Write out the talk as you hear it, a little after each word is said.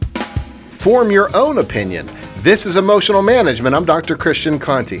Form your own opinion. This is Emotional Management. I'm Dr. Christian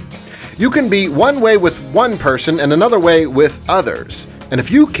Conti. You can be one way with one person and another way with others. And if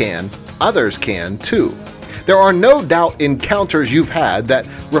you can, others can too. There are no doubt encounters you've had that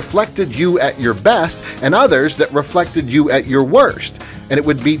reflected you at your best and others that reflected you at your worst. And it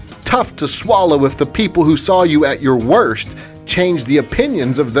would be tough to swallow if the people who saw you at your worst changed the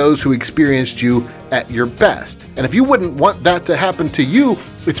opinions of those who experienced you at your best. And if you wouldn't want that to happen to you,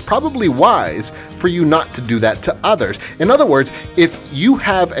 it's probably wise for you not to do that to others. In other words, if you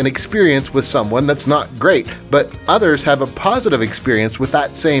have an experience with someone that's not great, but others have a positive experience with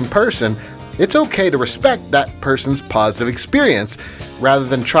that same person, it's okay to respect that person's positive experience rather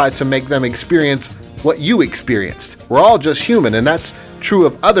than try to make them experience what you experienced. We're all just human, and that's true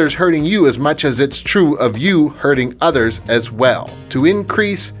of others hurting you as much as it's true of you hurting others as well. To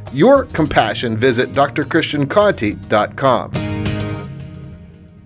increase your compassion, visit drchristianconti.com.